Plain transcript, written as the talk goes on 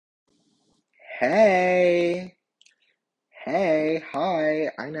Hey, hey,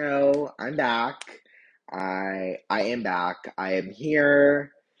 hi. I know, I'm back. I am back. I am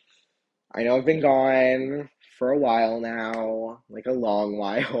here. I know I've been gone for a while now, like a long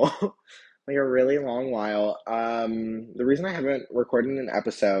while, like a really long while. The reason I haven't recorded an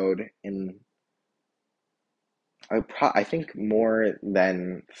episode in I think more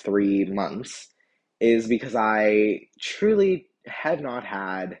than 3 months is because I truly have not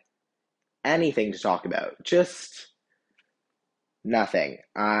had anything to talk about. Just nothing.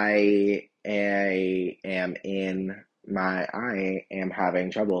 I am having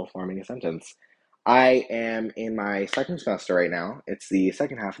trouble forming a sentence. I am in my second semester right now. It's the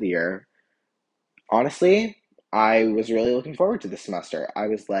second half of the year. Honestly, I was really looking forward to this semester. I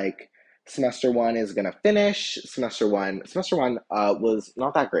was like, semester one is gonna finish. Semester one was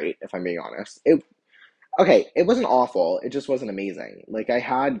not that great, if I'm being honest. It wasn't awful. It just wasn't amazing. Like I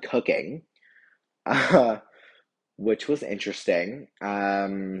had cooking. Which was interesting.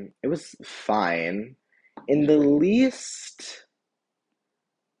 It was fine in the least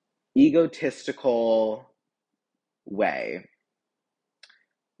egotistical way.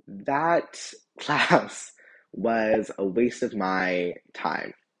 That class was a waste of my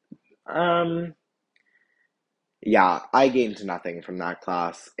time. Um, yeah, I gained nothing from that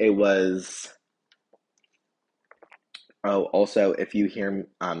class. Oh, also, if you hear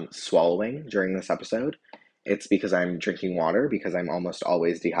swallowing during this episode, it's because I'm drinking water because I'm almost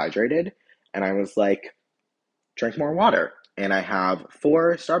always dehydrated. And I was like, drink more water. And I have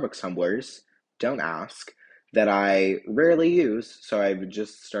four Starbucks tumblers, don't ask, that I rarely use. So I've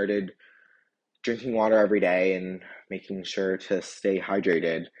just started drinking water every day and making sure to stay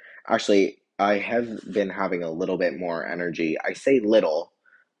hydrated. Actually, I have been having a little bit more energy. I say little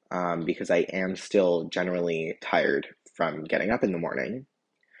because I am still generally tired from getting up in the morning.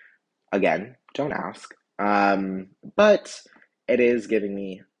 Again, don't ask. But it is giving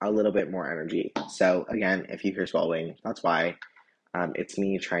me a little bit more energy. So, again, if you hear swallowing, that's why. It's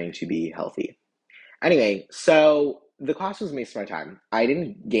me trying to be healthy. Anyway, so the class was a waste of my time. I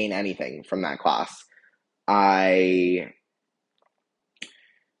didn't gain anything from that class. I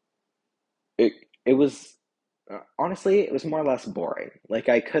it it was honestly it was more or less boring. Like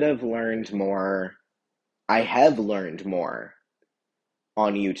I could have learned more. I have learned more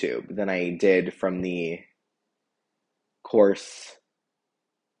on YouTube than I did from the course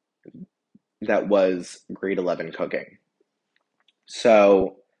that was grade 11 cooking.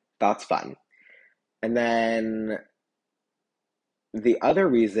 So that's fun. And then the other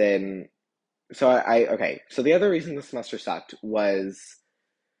reason, okay, so the other reason the semester sucked was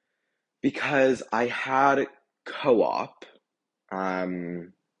because I had co-op.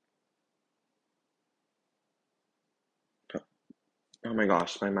 Um, oh my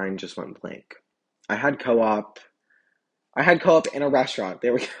gosh, my mind just went blank. I had co-op. I had co-op in a restaurant.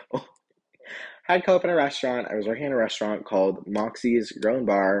 There we go. Had co-op in a restaurant. I was working in a restaurant called Moxie's Grill and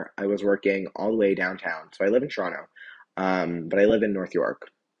Bar. I was working all the way downtown. So I live in Toronto, but I live in North York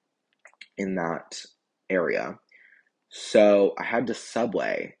in that area. So I had to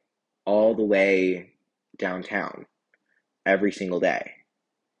subway all the way downtown every single day.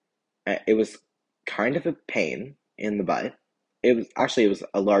 It was kind of a pain in the butt. It was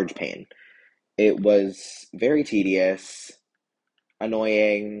a large pain. It was very tedious,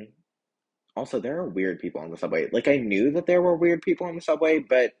 annoying. Also, there are weird people on the subway. Like I knew that there were weird people on the subway,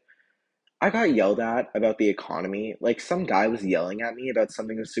 but I got yelled at about the economy. Like some guy was yelling at me about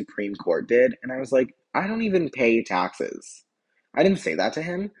something the Supreme Court did, and I was like, I don't even pay taxes. I didn't say that to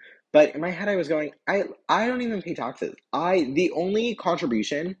him, but in my head I was going, I don't even pay taxes. The only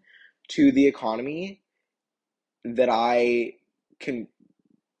contribution to the economy that I can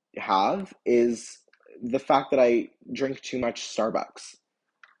have is the fact that I drink too much Starbucks.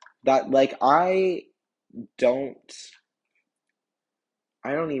 That like don't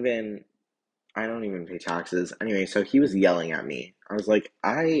I don't even I don't even pay taxes. Anyway, so he was yelling at me. I was like,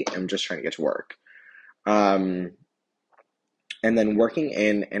 I am just trying to get to work. Um, and then working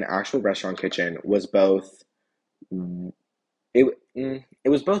in an actual restaurant kitchen was both it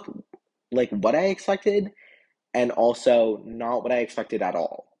was both like what I expected and also not what I expected at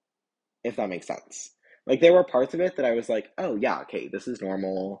all, if that makes sense. Like there were parts of it that I was like, oh yeah, okay, this is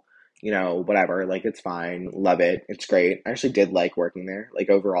normal, whatever, like it's fine, love it, it's great. I actually did like working there. Like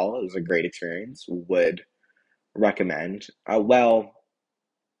overall, it was a great experience. Would recommend. Well,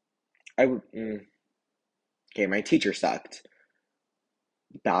 I would. Okay, my teacher sucked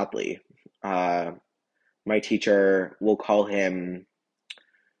badly. Uh, my teacher, we'll call him,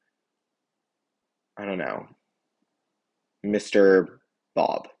 I don't know, Mr.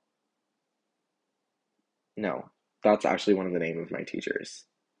 Bob. No, that's actually one of the name of my teachers.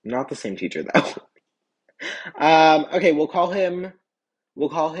 Not the same teacher though. Okay, we'll call him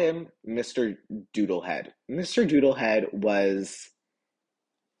Mr. Doodlehead. Mr. Doodlehead was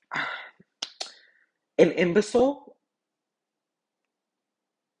an imbecile.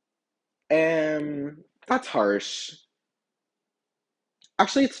 That's harsh.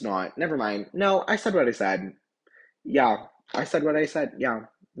 Actually, it's not. Never mind. No, I said what I said. Yeah, I said what I said. Yeah.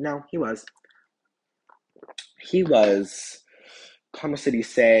 No, he was. He was, como se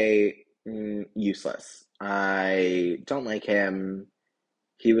dice, useless. I don't like him.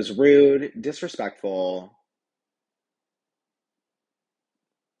 He was rude, disrespectful.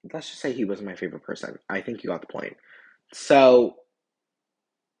 Let's just say he wasn't my favorite person. I think you got the point. So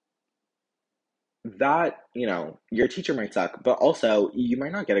your teacher might suck, but also you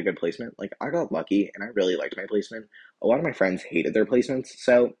might not get a good placement. Like I got lucky and I really liked my placement. A lot of my friends hated their placements,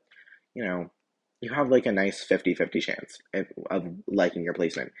 so you know, you have like a nice 50-50 chance of liking your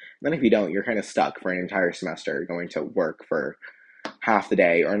placement. And then if you don't, you're kind of stuck for an entire semester going to work for half the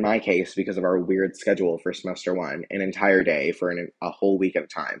day, or in my case, because of our weird schedule for semester one, an entire day for a whole week at a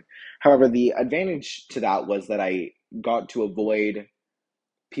time. However, the advantage to that was that I got to avoid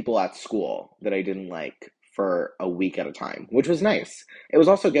people at school that I didn't like for a week at a time, which was nice. It was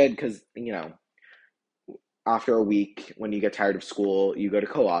also good because, after a week, when you get tired of school, you go to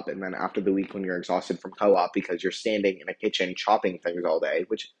co op. And then after the week, when you're exhausted from co op because you're standing in a kitchen chopping things all day,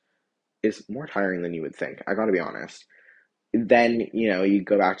 which is more tiring than you would think, I gotta be honest, then, you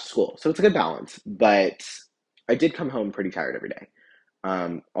go back to school. So it's a good balance. But I did come home pretty tired every day.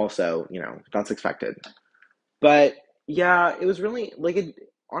 Also, that's expected. But yeah, it was really like it.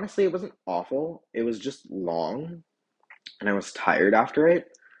 Honestly, it wasn't awful. It was just long, and I was tired after it.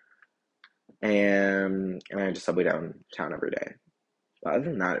 And I had to subway downtown every day. But other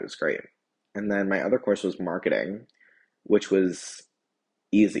than that, it was great. And then my other course was marketing, which was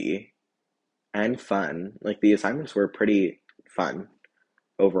easy and fun. Like the assignments were pretty fun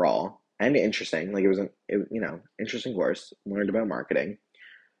overall and interesting. Like it was interesting course. Learned about marketing.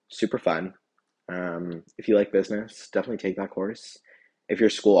 Super fun. If you like business, definitely take that course. If your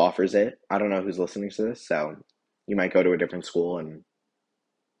school offers it, I don't know who's listening to this, so you might go to a different school and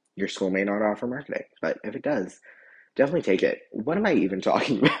your school may not offer marketing. But if it does, definitely take it. What am I even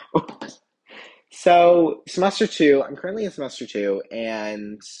talking about? So, semester two, I'm currently in semester two,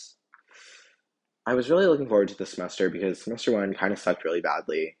 and I was really looking forward to this semester because semester one kind of sucked really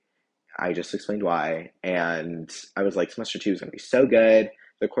badly. I just explained why. And I was like, semester two is going to be so good.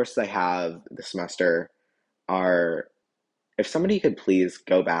 The courses I have this semester are, if somebody could please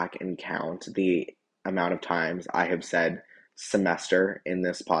go back and count the amount of times I have said semester in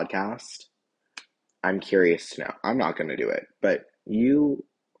this podcast, I'm curious to know. I'm not going to do it, but you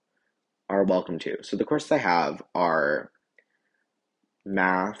are welcome to. So the courses I have are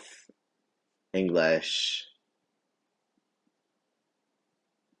math, English.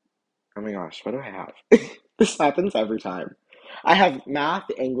 Oh my gosh, what do I have? This happens every time. I have math,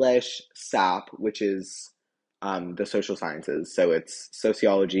 English, SAP, which is the social sciences. So it's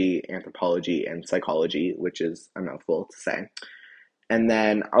sociology, anthropology, and psychology, which is a mouthful to say. And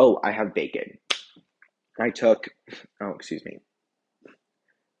then, oh, I have bacon. I took, oh, excuse me.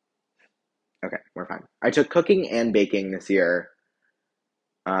 Okay, we're fine. I took cooking and baking this year,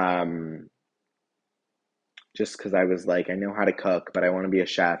 um, just because I was like, I know how to cook, but I want to be a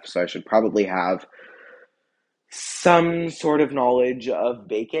chef, so I should probably have some sort of knowledge of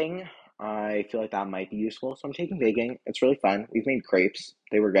baking. I feel like that might be useful, so I'm taking baking. It's really fun. We've made crepes,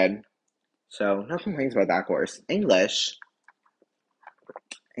 they were good. So, no complaints about that course. English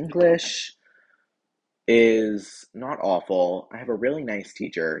is not awful. I have a really nice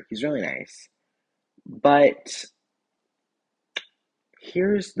teacher. He's really nice. But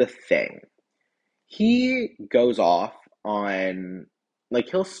here's the thing. He goes off on, like,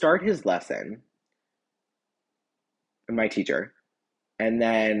 he'll start his lesson, my teacher, and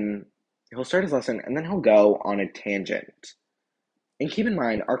then he'll start his lesson, and then he'll go on a tangent. And keep in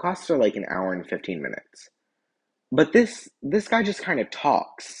mind, our classes are like an hour and 15 minutes. But this guy just kind of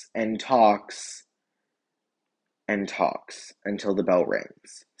talks and talks and talks until the bell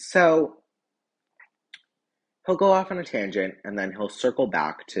rings. So he'll go off on a tangent and then he'll circle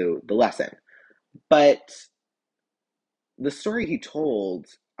back to the lesson. But the story he told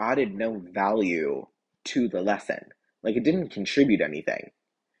added no value to the lesson. Like it didn't contribute anything.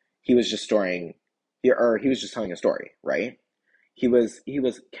 He was just he was just telling a story, right? He was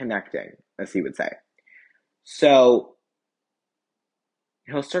connecting, as he would say. So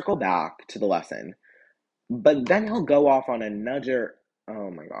he'll circle back to the lesson, but then he'll go off on another.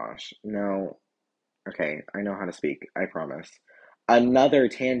 Oh my gosh, no. Okay, I know how to speak, I promise. Another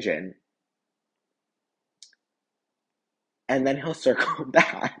tangent, and then he'll circle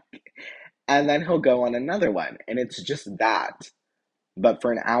back, and then he'll go on another one, and it's just that, but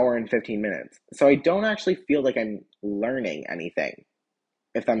for an hour and 15 minutes. So I don't actually feel like I'm learning anything,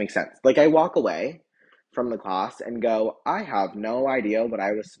 if that makes sense. Like I walk away from the class and go, I have no idea what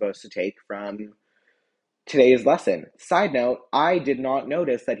I was supposed to take from today's lesson. Side note, I did not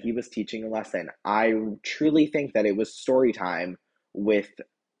notice that he was teaching a lesson. I truly think that it was story time with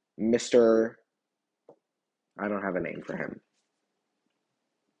Mr. I don't have a name for him.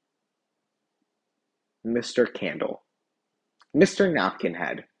 Mr. Candle. Mr.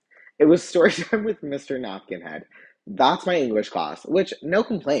 Napkinhead. It was story time with Mr. Napkinhead. That's my English class, which no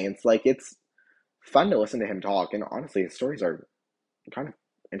complaints. Like it's fun to listen to him talk, and honestly, his stories are kind of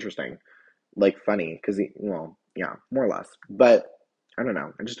interesting, like funny, because well, yeah, more or less. But I don't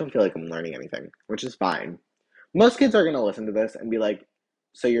know. I just don't feel like I'm learning anything, which is fine. Most kids are gonna listen to this and be like,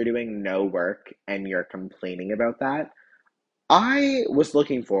 "So you're doing no work and you're complaining about that?" I was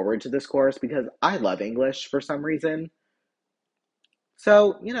looking forward to this course because I love English for some reason.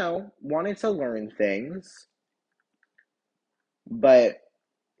 So, wanted to learn things, but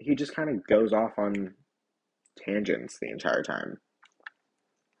he just kind of goes off on tangents the entire time.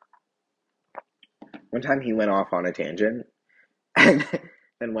 One time he went off on a tangent and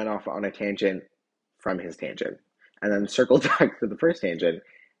then went off on a tangent from his tangent and then circled back to the first tangent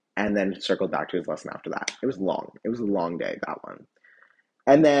and then circled back to his lesson after that. It was long. It was a long day, that one.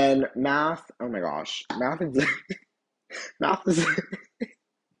 And then math, oh my gosh, math is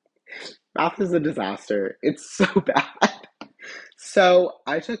math is a disaster. It's so bad. So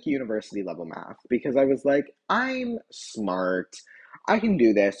I took university level math because I was like, I'm smart. I can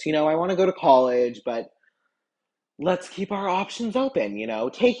do this. I want to go to college, but let's keep our options open,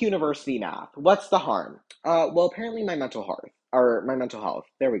 take university math. What's the harm? Well, apparently my mental health.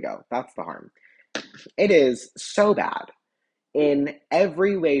 There we go. That's the harm. It is so bad in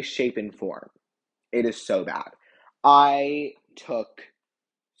every way, shape, and form. It is so bad. I took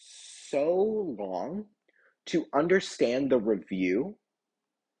so long to understand the review,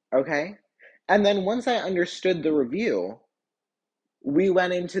 okay? And then once I understood the review, we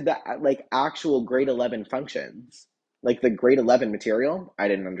went into the like actual grade 11 functions. Like the grade 11 material, I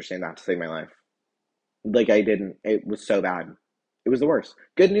didn't understand that to save my life. Like I didn't, it was so bad. It was the worst.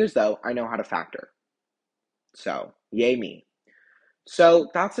 Good news though, I know how to factor. So, yay me. So,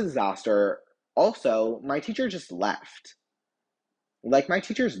 that's a disaster. Also, my teacher just left. Like my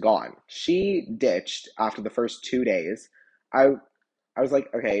teacher's gone. She ditched after the first 2 days. I I was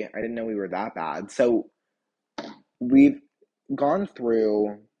like, okay, I didn't know we were that bad. So we've gone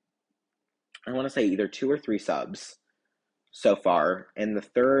through, I want to say either two or three subs so far. And the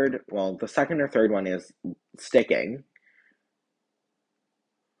second or third one is sticking.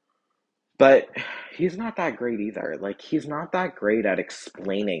 But he's not that great either. Like, he's not that great at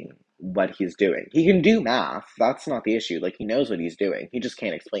explaining what he's doing. He can do math. That's not the issue. Like, he knows what he's doing. He just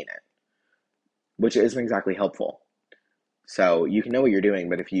can't explain it, which isn't exactly helpful. So you can know what you're doing,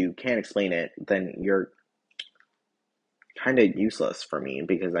 but if you can't explain it, then you're kind of useless for me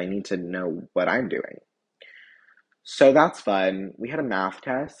because I need to know what I'm doing. So that's fun. We had a math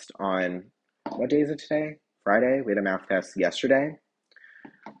test on, what day is it today? Friday. We had a math test yesterday.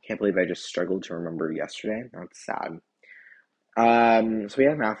 Can't believe I just struggled to remember yesterday. That's sad. So we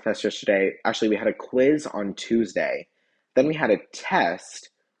had a math test yesterday. Actually, we had a quiz on Tuesday. Then we had a test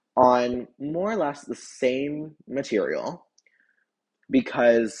on more or less the same material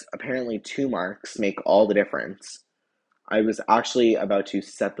because apparently 2 marks make all the difference. I was actually about to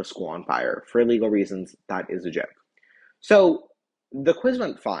set the school on fire. For legal reasons, that is a joke. So the quiz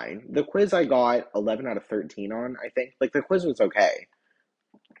went fine. The quiz I got 11 out of 13 on, I think. Like the quiz was okay.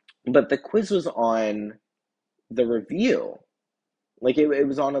 But the quiz was on the review. Like it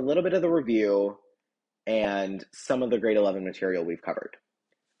was on a little bit of the review and some of the grade 11 material we've covered.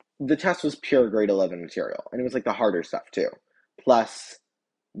 The test was pure grade 11 material, and it was like the harder stuff too, plus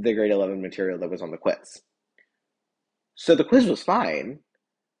the grade 11 material that was on the quiz. So the quiz was fine.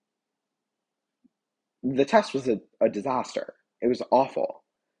 The test was a disaster. It was awful.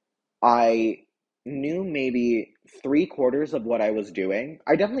 I knew maybe 3/4 of what I was doing.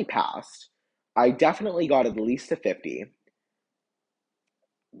 I definitely passed. I definitely got at least a 50,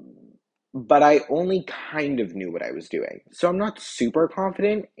 but I only kind of knew what I was doing. So I'm not super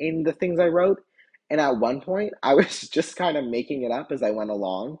confident in the things I wrote. And at one point, I was just kind of making it up as I went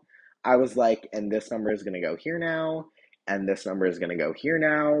along. I was like, and this number is going to go here now, and this number is going to go here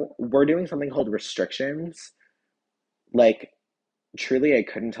now. We're doing something called restrictions. Like, truly, I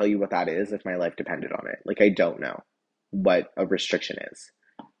couldn't tell you what that is if my life depended on it. Like, I don't know what a restriction is.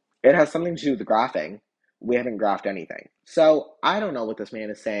 It has something to do with the graphing. We haven't graphed anything. So I don't know what this man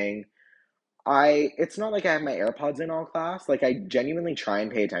is saying. It's not like I have my AirPods in all class. Like, I genuinely try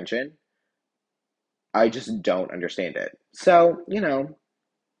and pay attention. I just don't understand it. So,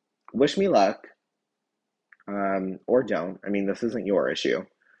 wish me luck, or don't. I mean, this isn't your issue.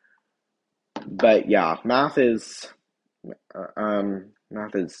 But yeah, math is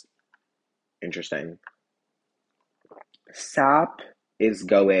interesting. SAP is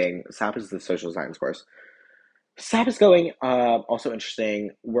the social science course. SAP is going, also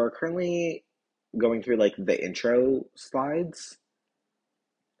interesting. We're currently going through like the intro slides.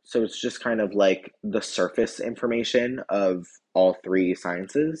 So it's just kind of like the surface information of all three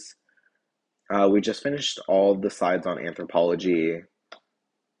sciences. We just finished all the slides on anthropology.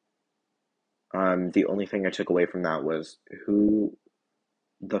 The only thing I took away from that was who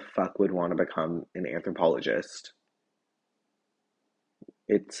the fuck would want to become an anthropologist?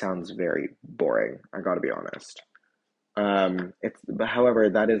 It sounds very boring, I gotta be honest. But however,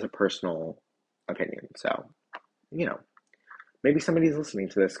 that is a personal opinion. So, you know, maybe somebody's listening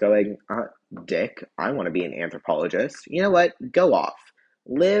to this going, Dick, I want to be an anthropologist. You know what? Go off.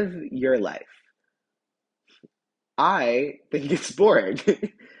 Live your life. I think it's boring.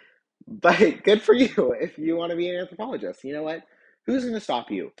 But good for you if you want to be an anthropologist. You know what? Who's going to stop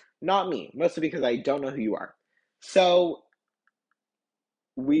you? Not me, mostly because I don't know who you are. So,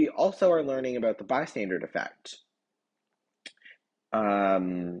 we also are learning about the bystander effect.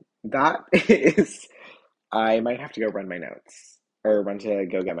 That is, I might have to go run my notes or run to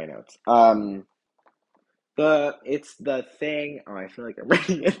go get my notes. It's the thing. Oh, I feel like I'm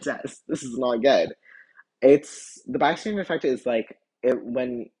writing a test. This is not good. It's the bystander effect is like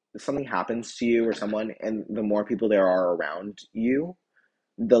when something happens to you or someone, and the more people there are around you,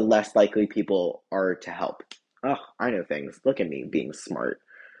 the less likely people are to help. Oh, I know things. Look at me being smart.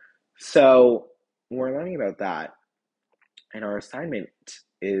 So we're learning about that, and our assignment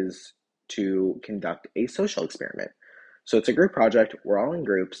is to conduct a social experiment. So it's a group project. We're all in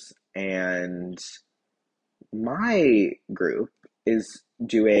groups, and my group is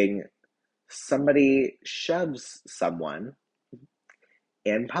doing somebody shoves someone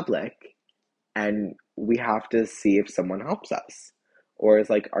in public, and we have to see if someone helps us or is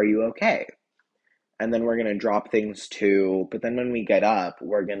like, are you okay? And then we're gonna drop things too. But then when we get up,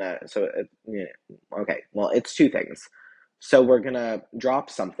 we're gonna okay. Well, it's two things. So we're gonna drop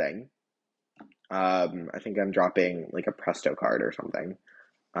something. I think I'm dropping like a Presto card or something.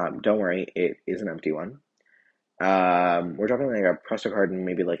 Don't worry, it is an empty one. We're dropping like a Presto card and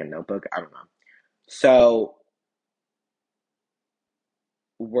maybe like a notebook. I don't know. So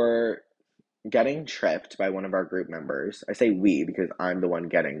we're getting tripped by one of our group members. I say we because I'm the one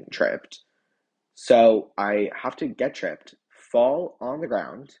getting tripped. So I have to get tripped, fall on the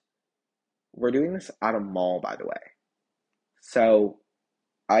ground. We're doing this at a mall, by the way. So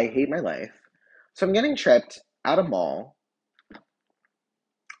I hate my life. So I'm getting tripped at a mall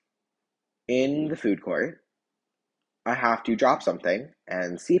in the food court. I have to drop something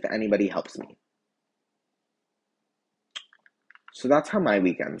and see if anybody helps me. So that's how my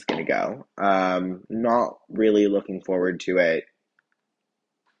weekend's gonna go. Not really looking forward to it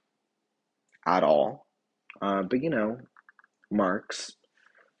at all. But marks.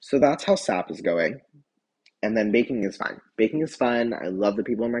 So that's how SAP is going. And then baking is fun. Baking is fun. I love the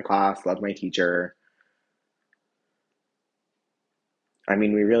people in my class, love my teacher. I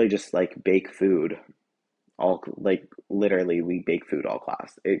mean, we really just like bake food. All like literally we bake food all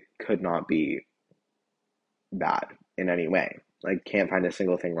class. It could not be bad in any way. Like can't find a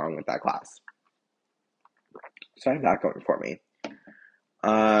single thing wrong with that class. So I have that going for me.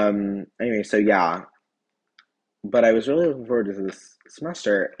 Anyway, so yeah, but I was really looking forward to this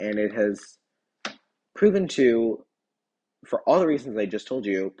semester, and it has proven to, for all the reasons I just told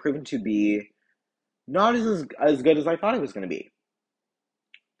you, proven to be not as good as I thought it was going to be.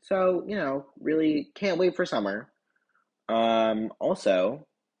 So, really can't wait for summer. Also,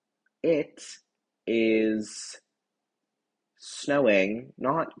 it is snowing,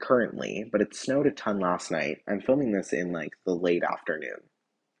 not currently, but it snowed a ton last night. I'm filming this in like the late afternoon.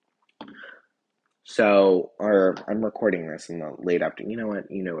 So, or I'm recording this in the late afternoon. You know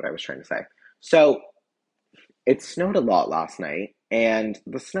what? You know what I was trying to say. So, it snowed a lot last night, and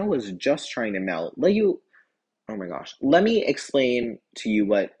the snow was just trying to melt. Oh my gosh. Let me explain to you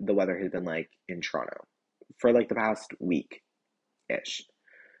what the weather has been like in Toronto for like the past week-ish.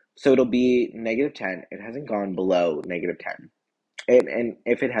 So it'll be -10. It hasn't gone below -10. And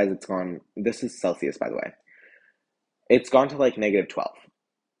if it has, it's gone, this is Celsius, by the way. It's gone to like -12,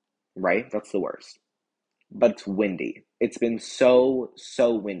 right? That's the worst. But it's windy. It's been so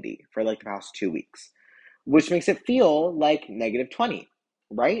windy for like the past 2 weeks, which makes it feel like -20,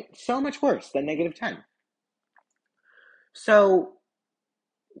 right? So much worse than -10. So,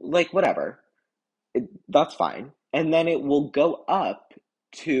 like, whatever. That's fine. And then it will go up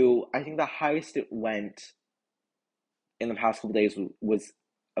to, I think the highest it went in the past couple days was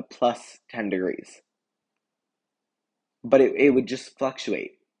a plus 10 degrees. But it would just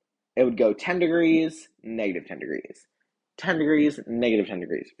fluctuate. It would go 10 degrees, -10 degrees, 10 degrees, -10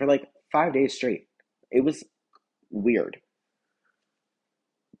 degrees for like 5 days straight. It was weird.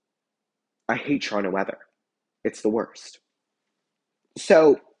 I hate Toronto weather. It's the worst.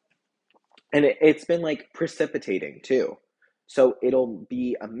 So, and it's been like precipitating too. So it'll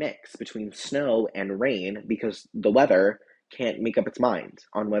be a mix between snow and rain because the weather can't make up its mind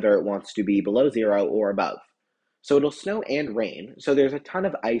on whether it wants to be below zero or above. So it'll snow and rain. So there's a ton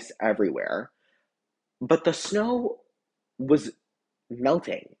of ice everywhere. But the snow was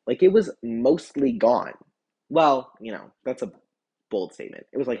melting. Like it was mostly gone. Well, that's a bold statement.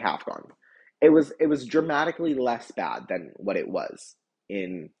 It was like half gone. It was dramatically less bad than what it was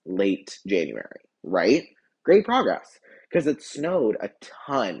in late January, right? Great progress because it snowed a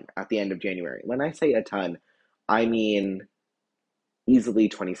ton at the end of January. When I say a ton, I mean easily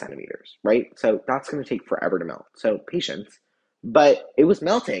 20 centimeters, right? So that's going to take forever to melt. So patience. But it was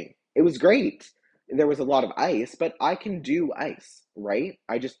melting. It was great. There was a lot of ice, but I can do ice, right?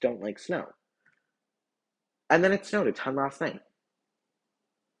 I just don't like snow. And then it snowed a ton last night.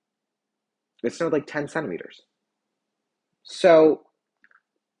 It snowed like 10 centimeters. So,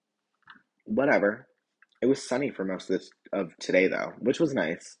 whatever. It was sunny for most of today though, which was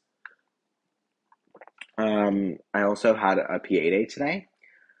nice. I also had a PA day today.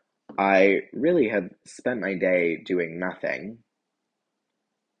 I really had spent my day doing nothing,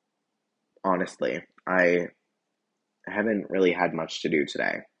 honestly. I haven't really had much to do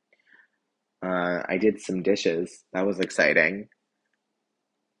today. I did some dishes. That was exciting.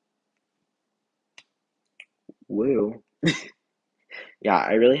 Woo. Yeah,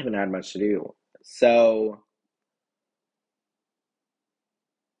 I really haven't had much to do. So,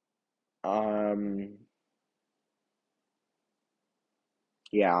 um,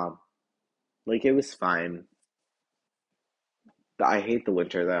 yeah, like it was fine. I hate the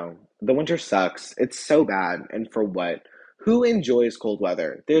winter though. The winter sucks. It's so bad. And for what? Who enjoys cold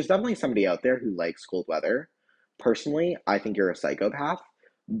weather? There's definitely somebody out there who likes cold weather. Personally, I think you're a psychopath,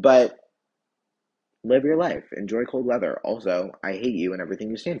 but live your life. Enjoy cold weather. Also, I hate you and everything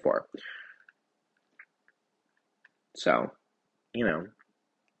you stand for. So, you know,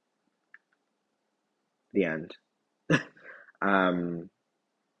 the end. Um,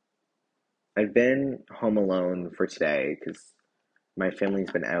 I've been home alone for today because my family's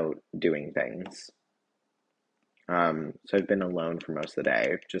been out doing things. So I've been alone for most of the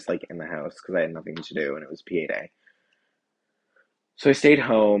day, just like in the house because I had nothing to do and it was PA day. So I stayed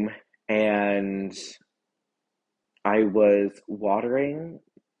home and I was watering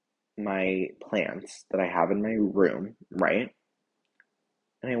my plants that I have in my room, right?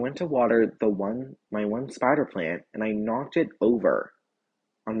 And I went to water my one spider plant, and I knocked it over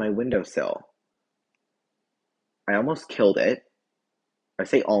on my windowsill. I almost killed it. I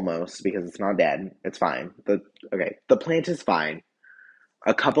say almost because it's not dead. It's fine. The plant is fine.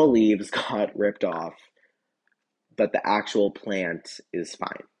 A couple leaves got ripped off, but the actual plant is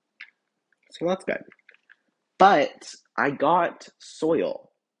fine. So that's good. But I got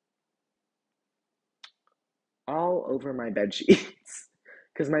soil all over my bed sheets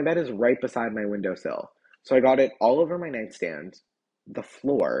because my bed is right beside my windowsill. So I got it all over my nightstand, the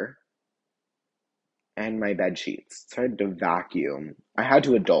floor, and my bed sheets. So I had to vacuum. I had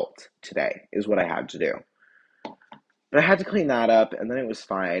to adult today, is what I had to do. But I had to clean that up, and then it was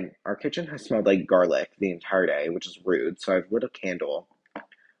fine. Our kitchen has smelled like garlic the entire day, which is rude. So I've lit a candle.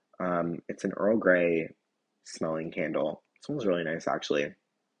 It's an Earl Grey smelling candle. It smells really nice, actually.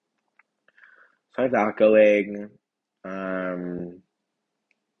 So I have that going. Um,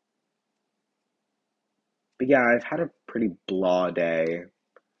 but yeah, I've had a pretty blah day.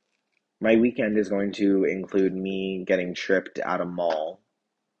 My weekend is going to include me getting tripped at a mall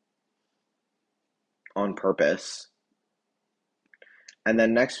on purpose. And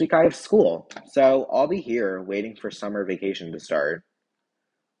then next week I have school. So I'll be here waiting for summer vacation to start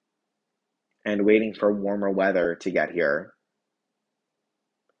and waiting for warmer weather to get here.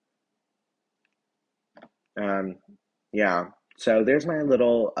 Um, yeah. So there's my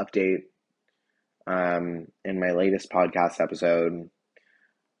little update in my latest podcast episode.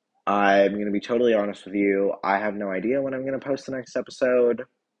 I'm going to be totally honest with you. I have no idea when I'm going to post the next episode.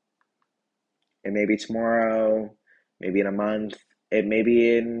 It may be tomorrow, maybe in a month, it may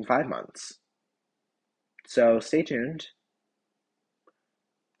be in 5 months. So stay tuned.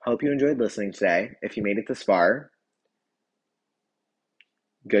 Hope you enjoyed listening today. If you made it this far,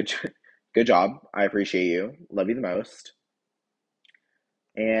 good good job. I appreciate you. Love you the most.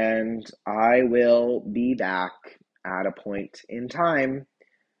 And I will be back at a point in time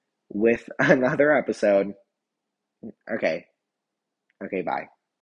with another episode. Okay. Okay, bye.